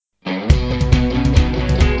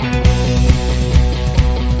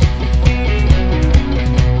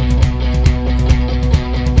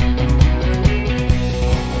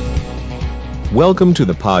Welcome to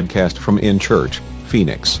the podcast from In Church,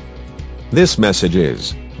 Phoenix. This message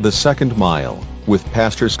is The Second Mile with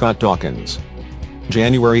Pastor Scott Dawkins.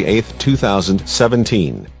 January 8th,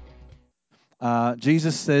 2017.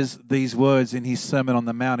 Jesus says these words in his Sermon on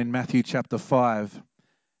the Mount in Matthew chapter 5,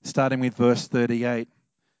 starting with verse 38.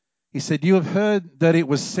 He said, "You have heard that it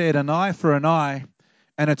was said, an eye for an eye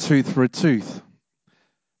and a tooth for a tooth."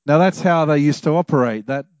 Now that's how they used to operate.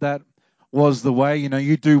 That was the way,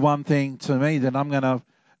 you do one thing to me, then I'm going to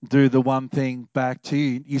do the one thing back to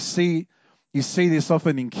you. You see this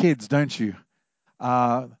often in kids, don't you?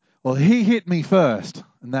 Well, he hit me first,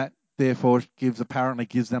 and that therefore apparently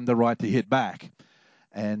gives them the right to hit back.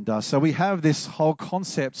 And so we have this whole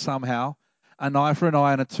concept somehow, an eye for an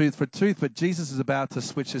eye and a tooth for a tooth, but Jesus is about to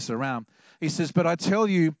switch this around. He says, "But I tell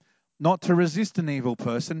you not to resist an evil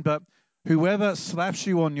person, but whoever slaps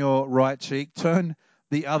you on your right cheek, turn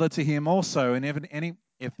the other to him also. And if any,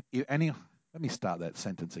 let me start that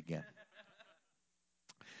sentence again.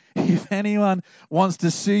 If anyone wants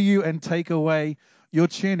to sue you and take away your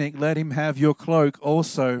tunic, let him have your cloak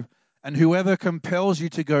also. And whoever compels you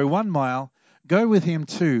to go 1 mile, go with him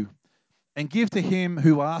 2. And give to him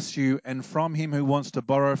who asks you, and from him who wants to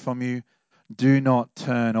borrow from you, do not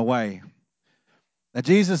turn away." Now,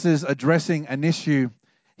 Jesus is addressing an issue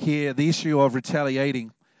here, the issue of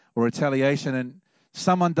retaliation. And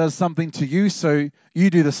someone does something to you, so you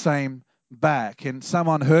do the same back. And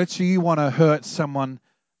someone hurts you, you want to hurt someone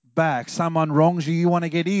back. Someone wrongs you, you want to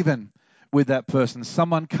get even with that person.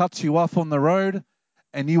 Someone cuts you off on the road,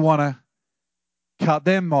 and you want to cut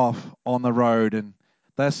them off on the road. And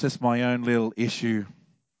that's just my own little issue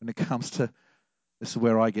when it comes to, this is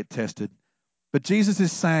where I get tested. But Jesus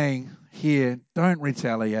is saying here, don't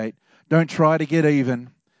retaliate. Don't try to get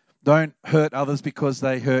even. Don't hurt others because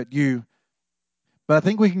they hurt you. But I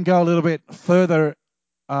think we can go a little bit further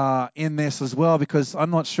in this as well, because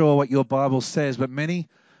I'm not sure what your Bible says, but many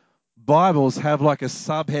Bibles have like a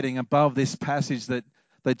subheading above this passage that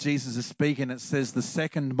Jesus is speaking. It says the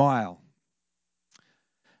second mile.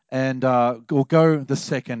 And we'll go the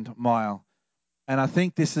second mile. And I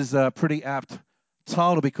think this is a pretty apt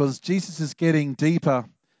title, because Jesus is getting deeper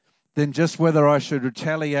than just whether I should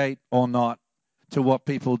retaliate or not to what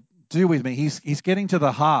people do with me. He's getting to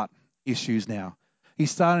the heart issues now. He's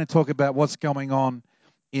starting to talk about what's going on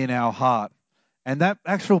in our heart. And that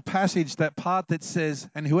actual passage, that part that says,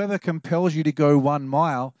 "And whoever compels you to go 1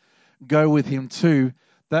 mile, go with him 2,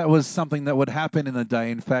 that was something that would happen in the day.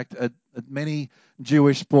 In fact, many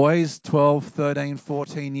Jewish boys, 12, 13,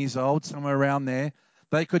 14 years old, somewhere around there,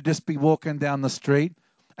 they could just be walking down the street.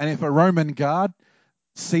 And if a Roman guard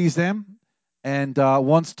sees them and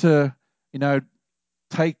wants to,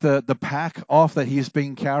 take the pack off that he's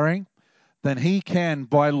been carrying, then he can,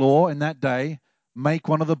 by law in that day, make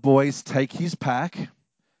one of the boys take his pack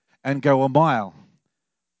and go 1 mile.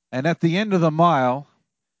 And at the end of the mile,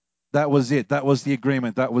 that was it. That was the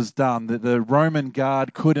agreement. That was done. The Roman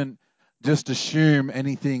guard couldn't just assume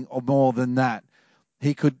anything more than that.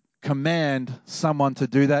 He could command someone to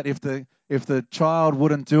do that. If the child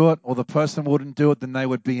wouldn't do it or the person wouldn't do it, then they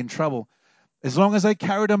would be in trouble. As long as they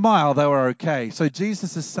carried 1 mile, they were okay. So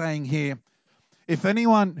Jesus is saying here,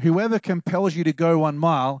 whoever compels you to go 1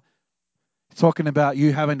 mile, talking about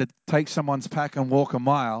you having to take someone's pack and walk 1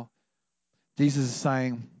 mile, Jesus is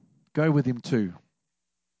saying, go with him 2.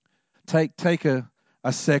 Take a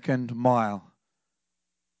second mile.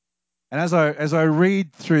 And as I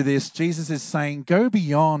read through this, Jesus is saying, go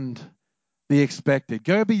beyond the expected.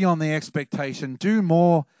 Go beyond the expectation. Do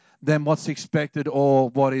more than what's expected or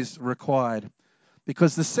what is required.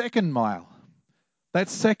 Because the second mile, that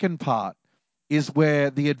second part, is where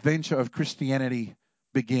the adventure of Christianity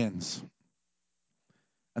begins.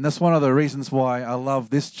 And that's one of the reasons why I love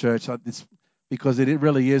this church. It's because it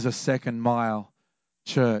really is a second mile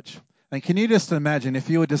church. And can you just imagine, if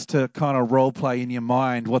you were just to kind of role play in your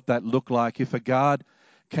mind what that looked like, if a guard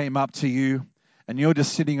came up to you and you're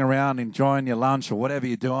just sitting around enjoying your lunch or whatever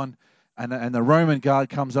you're doing, and the Roman guard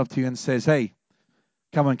comes up to you and says, "Hey,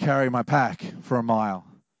 come and carry my pack for 1 mile."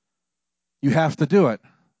 You have to do it.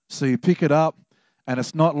 So you pick it up, and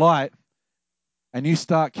it's not light, and you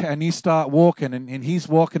start walking, and he's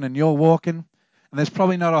walking and you're walking, and there's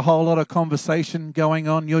probably not a whole lot of conversation going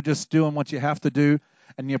on. You're just doing what you have to do,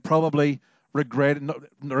 and you're probably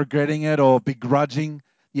regretting it or begrudging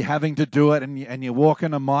you having to do it, and you're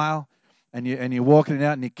walking 1 mile, and you're walking it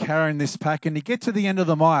out, and you're carrying this pack, and you get to the end of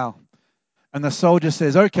the mile, and the soldier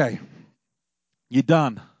says, "Okay, you're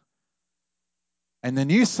done." And then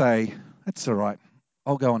you say, "That's all right.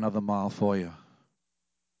 I'll go another mile for you."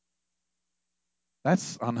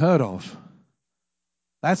 That's unheard of.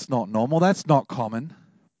 That's not normal. That's not common.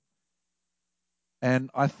 And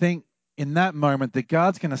I think in that moment, the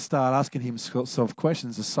guard's going to start asking himself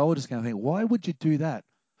questions. The soldier's going to think, why would you do that?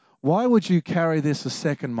 Why would you carry this a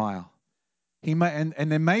second mile? He may,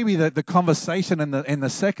 and then maybe the conversation in the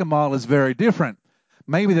second mile is very different.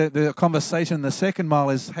 Maybe the conversation in the second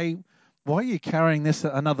mile is, hey, why are you carrying this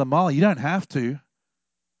another mile? You don't have to.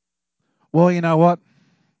 Well, you know what?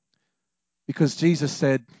 Because Jesus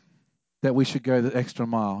said that we should go the extra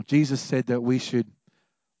mile. Jesus said that we should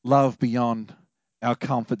love beyond our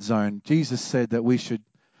comfort zone. Jesus said that we should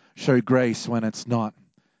show grace when it's not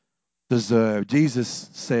deserved. Jesus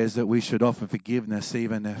says that we should offer forgiveness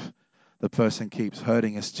even if the person keeps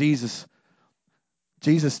hurting us. Jesus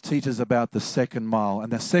teaches about the second mile,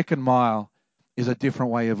 and the second mile is a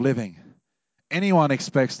different way of living. Anyone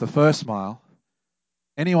expects the first mile.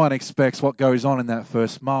 Anyone expects what goes on in that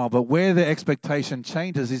first mile, but where the expectation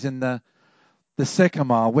changes is in the second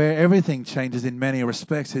mile. Where everything changes in many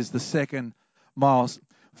respects is the second mile.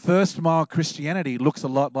 First mile Christianity looks a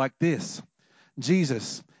lot like this.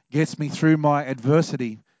 Jesus gets me through my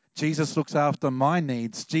adversity. Jesus looks after my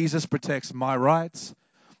needs. Jesus protects my rights.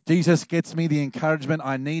 Jesus gets me the encouragement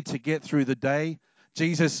I need to get through the day.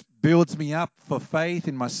 Jesus builds me up for faith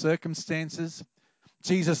in my circumstances.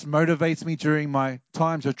 Jesus motivates me during my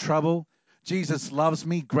times of trouble. Jesus loves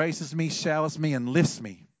me, graces me, showers me, and lifts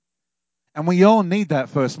me. And we all need that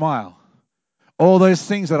first mile. All those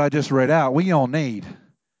things that I just read out, we all need.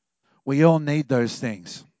 We all need those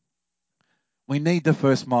things. We need the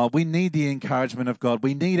first mile. We need the encouragement of God.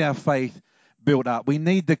 We need our faith built up. We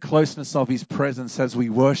need the closeness of His presence as we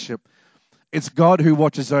worship. It's God who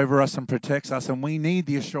watches over us and protects us, and we need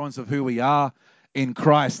the assurance of who we are in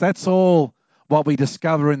Christ. That's all what we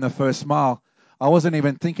discover in the first mile. I wasn't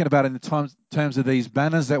even thinking about it in terms of these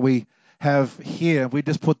banners that we have here. We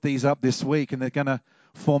just put these up this week, and they're going to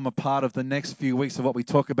form a part of the next few weeks of what we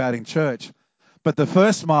talk about in church. But the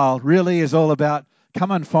first mile really is all about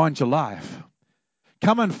come and find your life.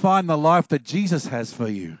 Come and find the life that Jesus has for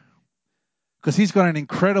you, because He's got an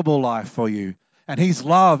incredible life for you, and His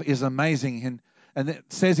love is amazing. And it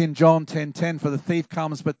says in John 10:10, for the thief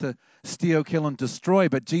comes but to steal, kill, and destroy.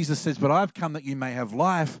 But Jesus says, but I've come that you may have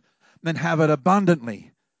life, and have it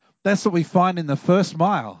abundantly. That's what we find in the first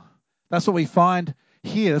mile. That's what we find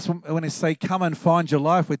here. That's when they say, come and find your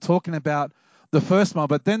life, we're talking about the first mile.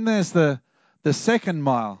 But then there's the second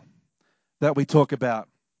mile that we talk about.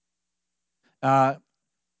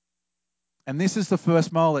 And this is the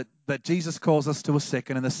first mile that Jesus calls us to a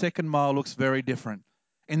second. And the second mile looks very different.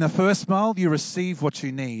 In the first mile, you receive what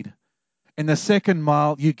you need. In the second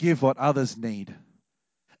mile, you give what others need.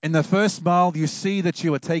 In the first mile, you see that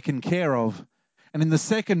you are taken care of. And in the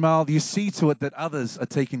second mile, you see to it that others are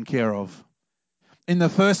taken care of. In the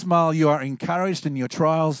first mile, you are encouraged in your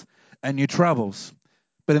trials and your troubles.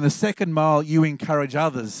 But in the second mile, you encourage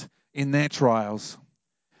others in their trials.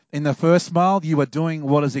 In the first mile, you are doing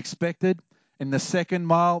what is expected. In the second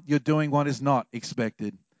mile, you're doing what is not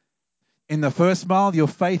expected. In the first mile, your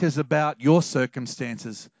faith is about your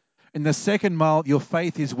circumstances. In the second mile, your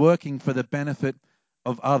faith is working for the benefit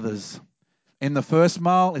of others. In the first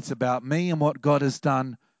mile, it's about me and what God has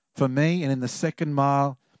done for me. And in the second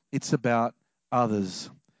mile, it's about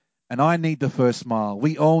others. And I need the first mile.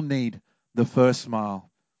 We all need the first mile.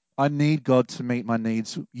 I need God to meet my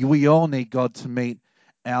needs. We all need God to meet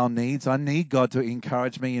our needs. I need God to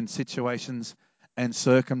encourage me in situations and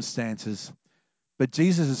circumstances. But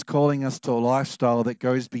Jesus is calling us to a lifestyle that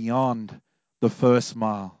goes beyond the first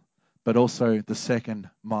mile, but also the second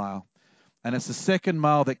mile. And it's the second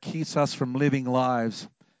mile that keeps us from living lives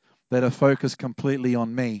that are focused completely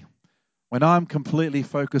on me. When I'm completely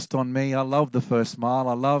focused on me, I love the first mile.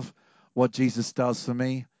 I love what Jesus does for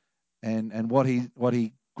me and what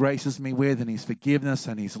he graces me with, and His forgiveness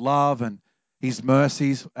and His love and His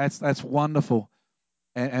mercies. That's wonderful.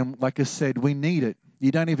 And like I said, we need it.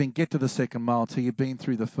 You don't even get to the second mile till you've been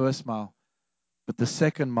through the first mile. But the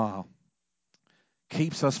second mile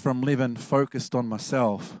keeps us from living focused on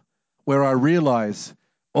myself, where I realize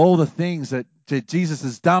all the things that Jesus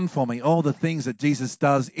has done for me, all the things that Jesus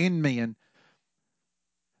does in me, and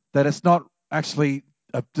that it's not actually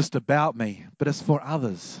just about me, but it's for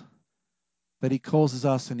others. That He causes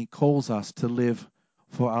us and He calls us to live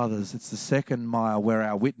for others. It's the second mile where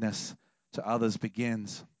our witness to others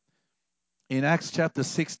begins. In Acts chapter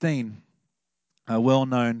 16, a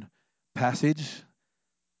well-known passage,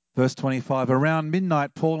 verse 25, around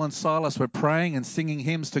midnight, Paul and Silas were praying and singing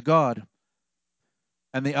hymns to God,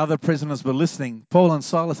 and the other prisoners were listening. Paul and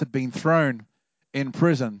Silas had been thrown in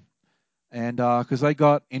prison, and because they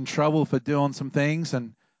got in trouble for doing some things,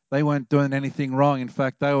 and They weren't doing anything wrong. In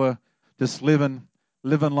fact, they were just living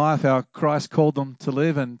life how Christ called them to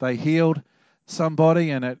live, and they healed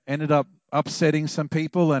somebody, and it ended up upsetting some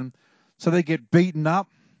people, and so they get beaten up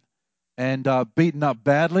and beaten up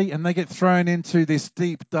badly, and they get thrown into this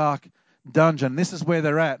deep, dark dungeon. This is where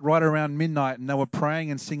they're at, right around midnight, and they were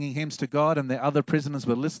praying and singing hymns to God, and the other prisoners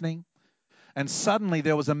were listening. And suddenly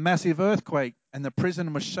there was a massive earthquake, and the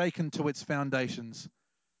prison was shaken to its foundations.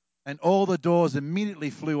 And all the doors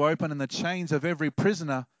immediately flew open, and the chains of every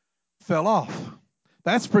prisoner fell off.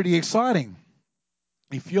 That's pretty exciting.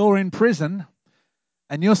 If you're in prison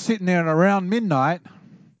and you're sitting there at around midnight,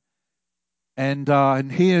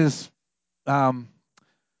 and here's Paul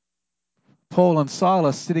and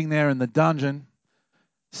Silas sitting there in the dungeon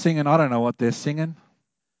singing, I don't know what they're singing.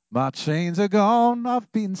 My chains are gone,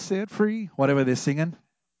 I've been set free. Whatever they're singing.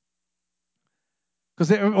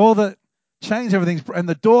 Because all the chains, everything's, and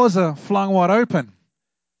the doors are flung wide open.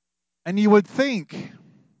 And you would think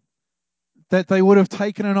that they would have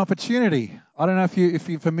taken an opportunity. I don't know if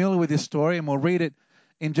you're familiar with this story, and we'll read it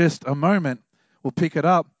in just a moment. We'll pick it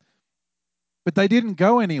up. But they didn't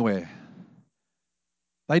go anywhere.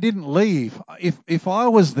 They didn't leave. If I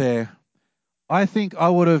was there, I think I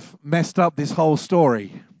would have messed up this whole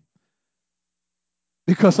story.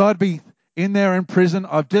 Because I'd be in there in prison.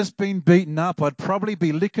 I've just been beaten up. I'd probably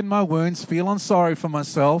be licking my wounds, feeling sorry for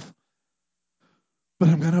myself. But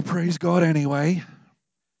I'm going to praise God anyway.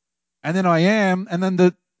 And then I am. And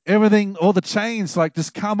then everything, all the chains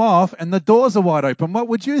just come off and the doors are wide open. What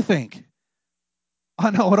would you think? I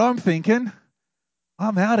know what I'm thinking.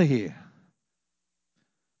 I'm out of here.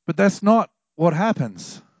 But that's not what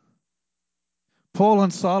happens. Paul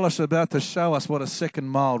and Silas are about to show us what a second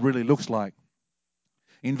mile really looks like.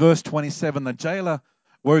 In verse 27, the jailer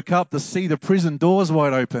woke up to see the prison doors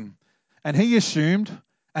wide open, and he assumed,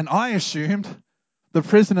 and I assumed, the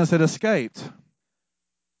prisoners had escaped.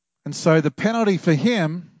 And so the penalty for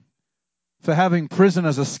him for having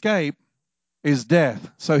prisoners escape is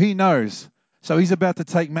death. So he knows. So he's about to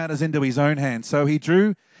take matters into his own hands. So he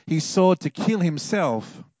drew his sword to kill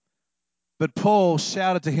himself. But Paul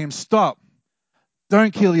shouted to him, "Stop.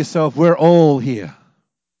 Don't kill yourself. We're all here."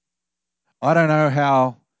 I don't know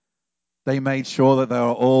how they made sure that they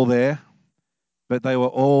were all there, but they were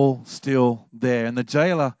all still there. And the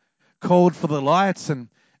jailer called for the lights and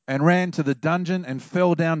ran to the dungeon and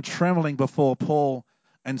fell down trembling before Paul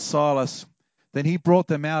and Silas. Then he brought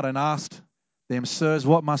them out and asked them, "Sirs,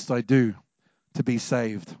 what must I do to be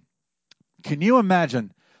saved?" Can you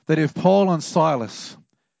imagine that if Paul and Silas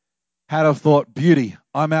had have thought, "Beauty,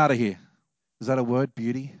 I'm out of here." Is that a word,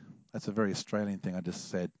 beauty? That's a very Australian thing I just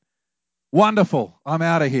said. Wonderful, I'm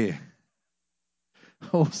out of here.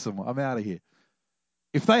 Awesome, I'm out of here.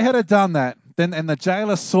 If they had done that, then and the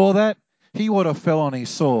jailer saw that, he would have fell on his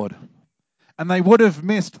sword. And they would have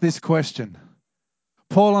missed this question.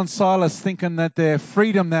 Paul and Silas thinking that their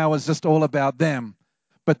freedom now was just all about them,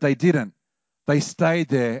 but they didn't. They stayed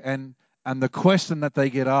there, and the question that they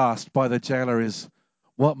get asked by the jailer is,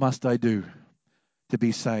 "What must I do to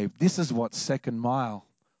be saved?" This is what second mile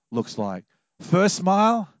looks like. First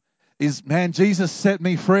mile is, man, Jesus set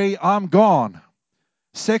me free, I'm gone.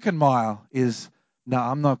 Second mile is, no,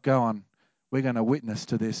 I'm not going. We're going to witness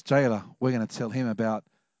to this jailer. We're going to tell him about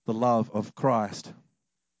the love of Christ.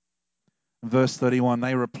 Verse 31,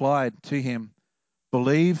 they replied to him,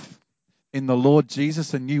 "Believe in the Lord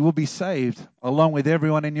Jesus and you will be saved, along with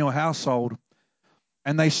everyone in your household."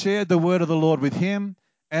 And they shared the word of the Lord with him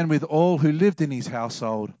and with all who lived in his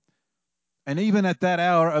household. And even at that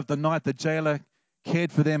hour of the night, the jailer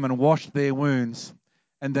cared for them and washed their wounds.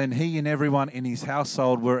 And then he and everyone in his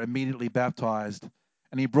household were immediately baptized.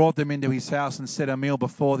 And he brought them into his house and set a meal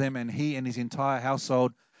before them. And he and his entire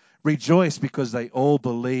household rejoiced because they all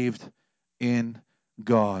believed in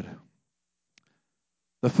God.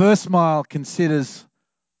 The first mile considers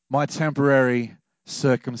my temporary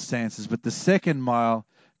circumstances, but the second mile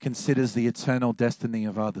considers the eternal destiny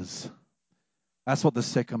of others. That's what the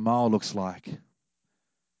second mile looks like.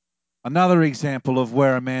 Another example of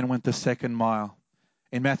where a man went the second mile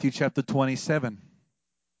in Matthew chapter 27.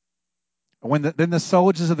 Then the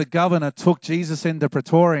soldiers of the governor took Jesus into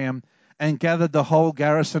Praetorium and gathered the whole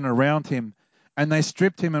garrison around him, and they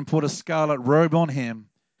stripped him and put a scarlet robe on him.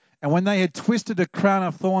 And when they had twisted a crown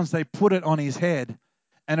of thorns, they put it on his head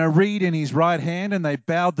and a reed in his right hand, and they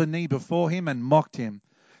bowed the knee before him and mocked him,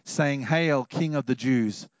 saying, "Hail, King of the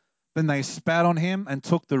Jews." Then they spat on him and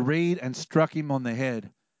took the reed and struck him on the head.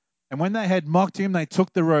 And when they had mocked him, they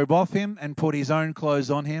took the robe off him and put his own clothes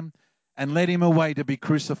on him and led him away to be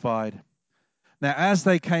crucified. Now, as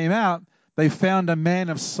they came out, they found a man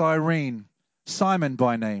of Cyrene Simon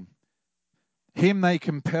by name. Him they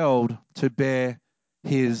compelled to bear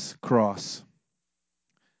his cross.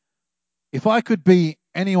 If I could be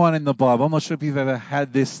anyone in the Bible, I'm not sure if you've ever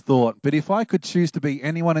had this thought, but if I could choose to be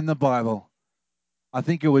anyone in the Bible, I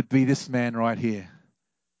think it would be this man right here,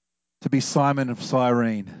 to be Simon of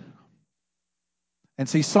Cyrene. And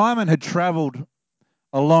see, Simon had traveled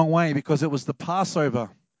a long way because it was the Passover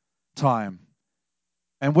time.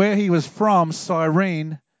 And where he was from,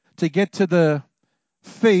 Cyrene, to get to the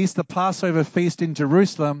feast, the Passover feast in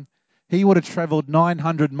Jerusalem, he would have traveled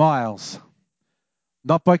 900 miles.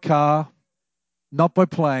 Not by car, not by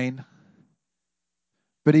plane,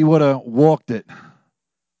 but he would have walked it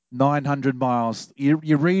 900 miles.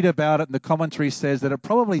 You read about it, and the commentary says that it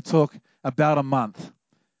probably took about a month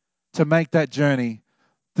to make that journey,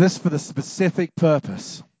 just for the specific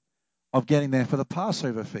purpose of getting there for the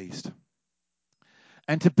Passover feast.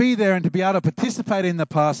 And to be there and to be able to participate in the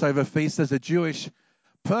Passover feast as a Jewish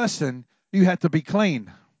person, you had to be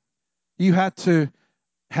clean. You had to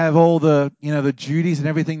have all the, the duties and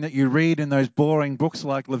everything that you read in those boring books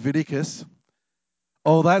like Leviticus,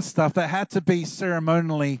 all that stuff that had to be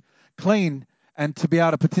ceremonially clean and to be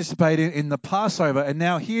able to participate in the Passover. And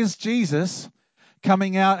now here's Jesus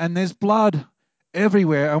coming out, and there's blood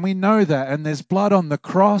everywhere, and we know that. And there's blood on the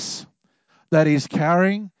cross that he's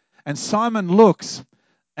carrying. And Simon looks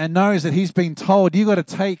and knows that he's been told, you got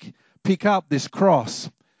to pick up this cross.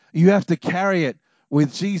 You have to carry it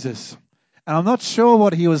with Jesus. And I'm not sure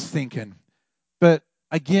what he was thinking, but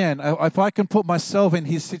again, if I can put myself in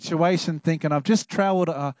his situation, thinking I've just traveled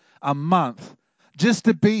a month just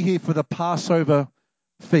to be here for the Passover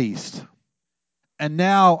feast. And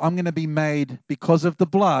now I'm going to be made, because of the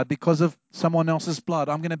blood, because of someone else's blood,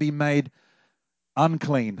 I'm going to be made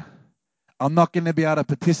unclean. I'm not going to be able to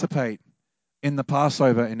participate in the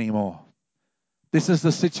Passover anymore. This is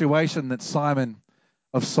the situation that Simon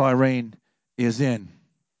of Cyrene is in.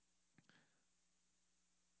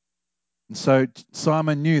 And so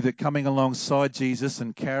Simon knew that coming alongside Jesus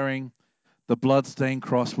and carrying the blood-stained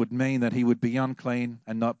cross would mean that he would be unclean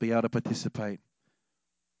and not be able to participate.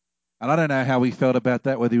 And I don't know how he felt about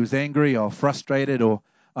that, whether he was angry or frustrated, or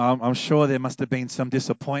I'm sure there must have been some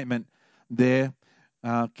disappointment there,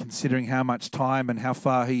 considering how much time and how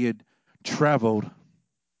far he had traveled.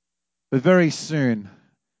 But very soon,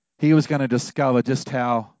 he was going to discover just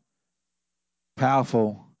how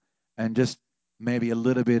powerful and just maybe a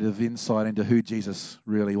little bit of insight into who Jesus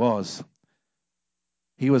really was.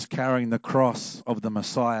 He was carrying the cross of the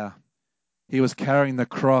Messiah. He was carrying the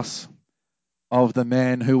cross of the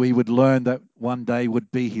man who he would learn that one day would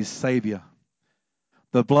be his Savior.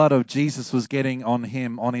 The blood of Jesus was getting on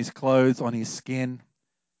him, on his clothes, on his skin.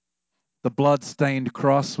 The blood-stained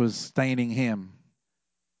cross was staining him.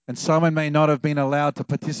 And Simon may not have been allowed to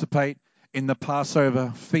participate in the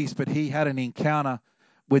Passover feast, but he had an encounter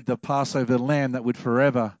with the Passover lamb that would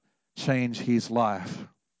forever change his life.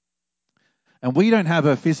 And we don't have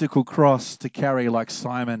a physical cross to carry like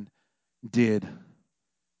Simon did.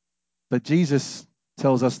 But Jesus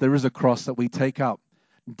tells us there is a cross that we take up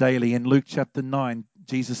daily. In Luke chapter 9,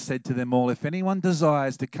 Jesus said to them all, if anyone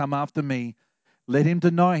desires to come after me, let him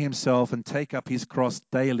deny himself and take up his cross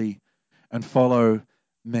daily and follow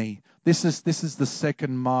me. This is the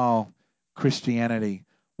second mile Christianity,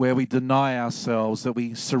 where we deny ourselves, that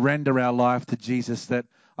we surrender our life to Jesus, that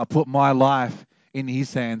I put my life in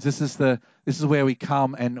his hands. This is where we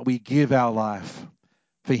come and we give our life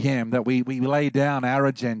for him, that we lay down our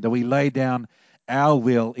agenda, we lay down our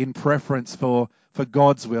will in preference for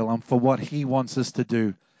God's will and for what he wants us to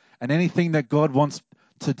do. And anything that God wants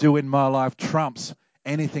to do in my life trumps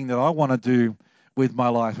anything that I want to do with my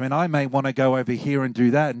life. I mean, I may want to go over here and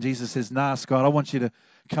do that, and Jesus says, nah, Scott, I want you to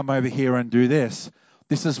come over here and do this.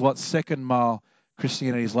 This is what second mile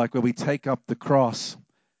Christianity is like, where we take up the cross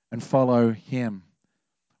and follow him,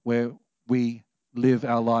 where we live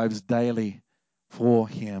our lives daily for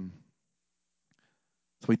him.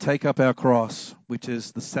 So we take up our cross, which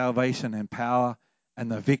is the salvation and power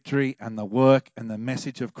and the victory and the work and the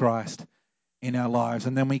message of Christ in our lives.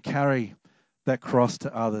 And then we carry that cross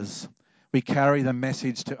to others. We carry the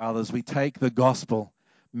message to others. We take the gospel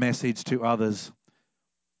message to others.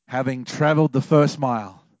 Having traveled the first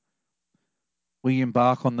mile, we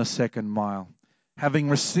embark on the second mile. Having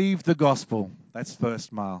received the gospel, that's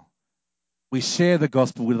first mile. We share the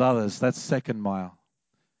gospel with others, that's second mile.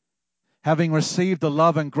 Having received the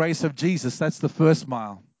love and grace of Jesus, that's the first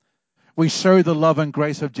mile. We show the love and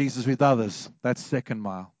grace of Jesus with others, that's second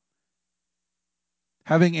mile.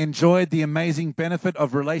 Having enjoyed the amazing benefit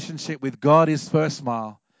of relationship with God is first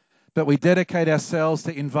mile. But we dedicate ourselves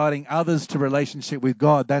to inviting others to relationship with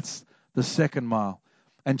God, that's the second mile.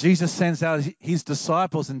 And Jesus sends out his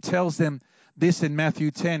disciples and tells them this in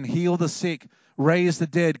Matthew 10, heal the sick, raise the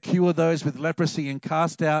dead, cure those with leprosy, and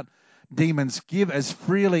cast out demons. Give as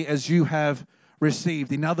freely as you have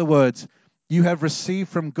received. In other words, you have received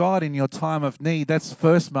from God in your time of need. That's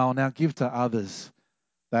first mile. Now give to others.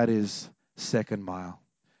 That is second mile.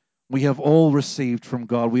 We have all received from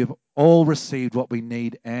God. We have all received what we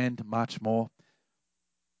need and much more.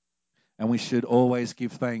 And we should always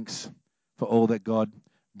give thanks for all that God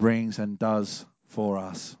brings and does for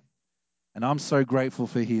us. And I'm so grateful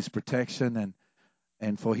for his protection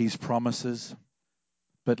and for his promises.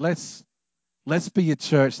 But let's be a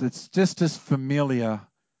church that's just as familiar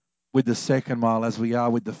with the second mile as we are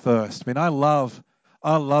with the first. I mean, I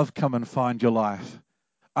love Come and Find Your Life.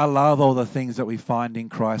 I love all the things that we find in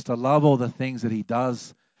Christ. I love all the things that he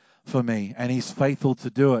does for me. And he's faithful to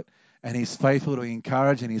do it. And he's faithful to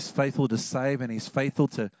encourage. And he's faithful to save. And he's faithful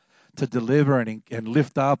to deliver and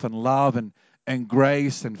lift up and love and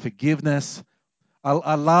grace and forgiveness.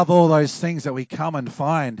 I love all those things that we come and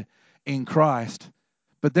find in Christ.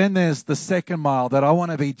 But then there's the second mile that I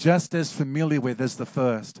want to be just as familiar with as the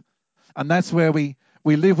first. And that's where we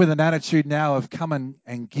live with an attitude now of come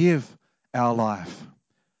and give our life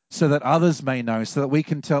so that others may know, so that we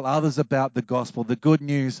can tell others about the gospel, the good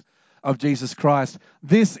news of Jesus Christ.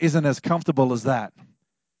 This isn't as comfortable as that.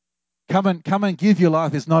 Come and give your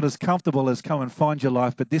life is not as comfortable as come and find your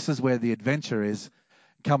life, but this is where the adventure is.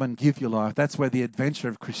 Come and give your life. That's where the adventure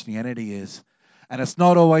of Christianity is. And it's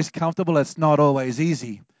not always comfortable. It's not always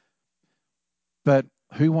easy. But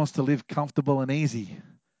who wants to live comfortable and easy?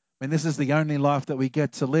 I mean, this is the only life that we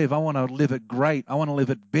get to live. I want to live it great. I want to live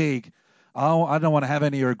it big. I don't want to have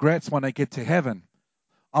any regrets when I get to heaven.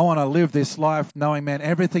 I want to live this life knowing, man,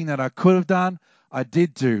 everything that I could have done, I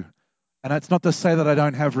did do. And it's not to say that I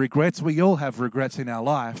don't have regrets. We all have regrets in our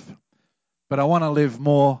life. But I want to live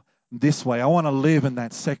more this way. I want to live in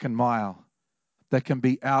that second mile that can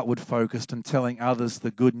be outward focused and telling others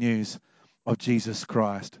the good news of Jesus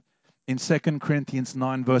Christ. In 2 Corinthians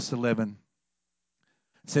 9 verse 11,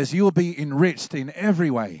 it says, you will be enriched in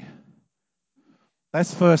every way.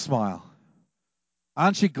 That's first mile.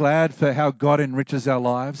 Aren't you glad for how God enriches our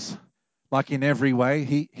lives? Like in every way,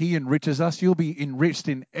 he enriches us. You'll be enriched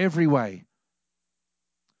in every way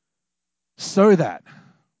so that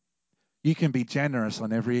you can be generous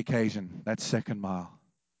on every occasion. That's second mile.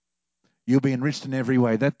 You'll be enriched in every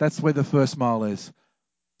way. That's where the first mile is.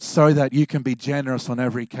 So that you can be generous on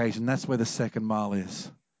every occasion. That's where the second mile is.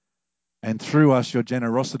 And through us, your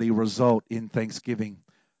generosity result in thanksgiving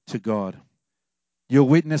to God. Your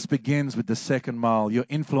witness begins with the second mile. Your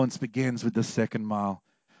influence begins with the second mile.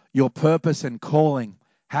 Your purpose and calling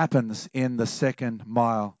happens in the second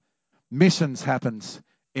mile. Missions happens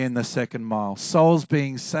in the second mile. Souls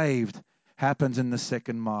being saved happens in the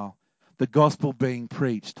second mile. The gospel being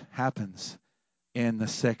preached happens in the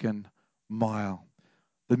second mile.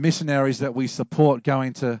 The missionaries that we support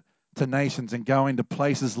going to nations and going to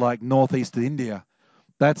places like Northeast India,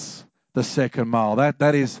 that's the second mile.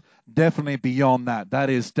 That is definitely beyond that. That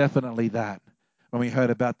is definitely that. When we heard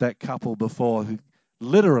about that couple before who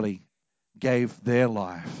literally gave their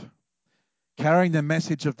life. Carrying the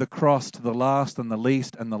message of the cross to the last and the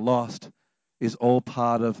least and the lost is all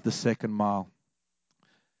part of the second mile.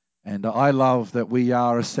 And I love that we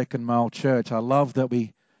are a second mile church. I love that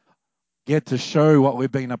we get to show what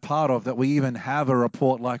we've been a part of, that we even have a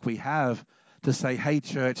report like we have to say, hey,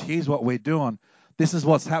 church, here's what we're doing. This is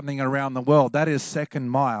what's happening around the world. That is second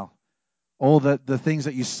mile. All the things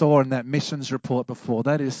that you saw in that missions report before,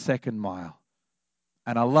 that is second mile.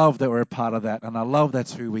 And I love that we're a part of that. And I love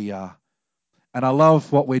that's who we are. And I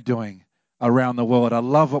love what we're doing around the world. I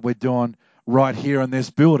love what we're doing right here in this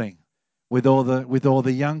building with all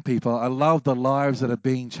the young people. I love the lives that are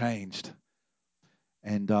being changed.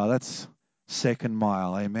 And that's second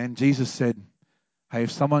mile. Amen. Jesus said, hey,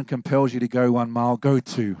 if someone compels you to go 1 mile, go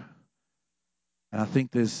 2. And I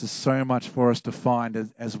think there's so much for us to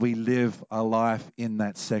find as we live a life in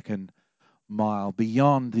that second mile,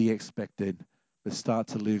 beyond the expected, but start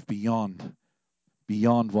to live beyond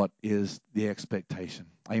what is the expectation.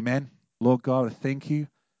 Amen. Lord God, I thank you,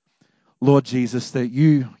 Lord Jesus, that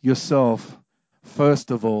you yourself,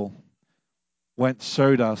 first of all,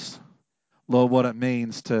 showed us, Lord, what it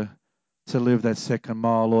means to live that second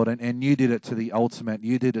mile, Lord, and you did it to the ultimate.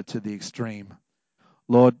 You did it to the extreme.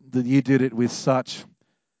 Lord, that you did it with such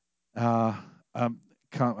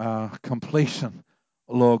completion,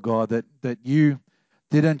 Lord God, that you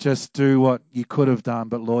didn't just do what you could have done,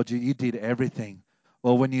 but Lord, you did everything.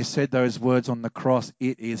 Lord, when you said those words on the cross,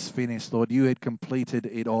 it is finished, Lord, you had completed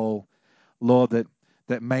it all. Lord, that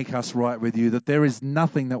that make us right with you, that there is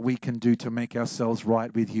nothing that we can do to make ourselves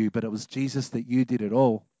right with you, but it was Jesus that you did it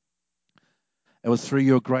all. It was through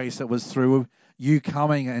your grace. It was through you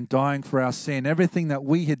coming and dying for our sin. Everything that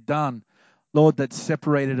we had done, Lord, that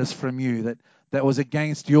separated us from you, that was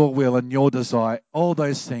against your will and your desire, all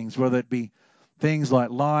those things, whether it be things like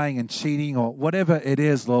lying and cheating or whatever it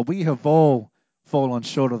is, Lord, we have all fallen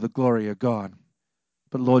short of the glory of God.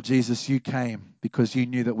 But Lord Jesus, you came because you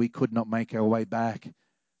knew that we could not make our way back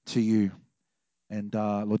to you. And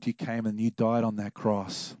Lord, you came and you died on that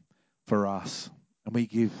cross for us. And we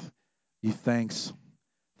give you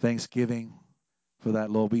thanksgiving for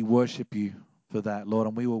that, Lord. We worship you for that, Lord,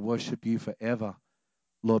 and we will worship you forever,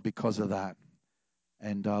 Lord, because of that.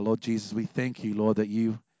 And Lord Jesus, we thank you, Lord, that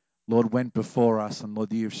you, Lord, went before us, and Lord,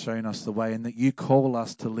 that you've shown us the way, and that you call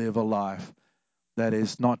us to live a life that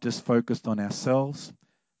is not just focused on ourselves,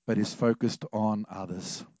 but is focused on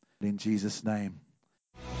others. In Jesus' name.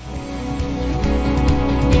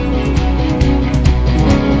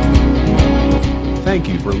 Thank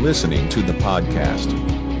you for listening to the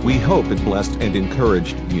podcast. We hope it blessed and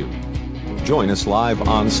encouraged you. Join us live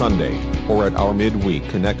on Sunday or at our midweek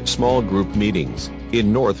Connect small group meetings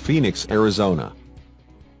in North Phoenix, Arizona.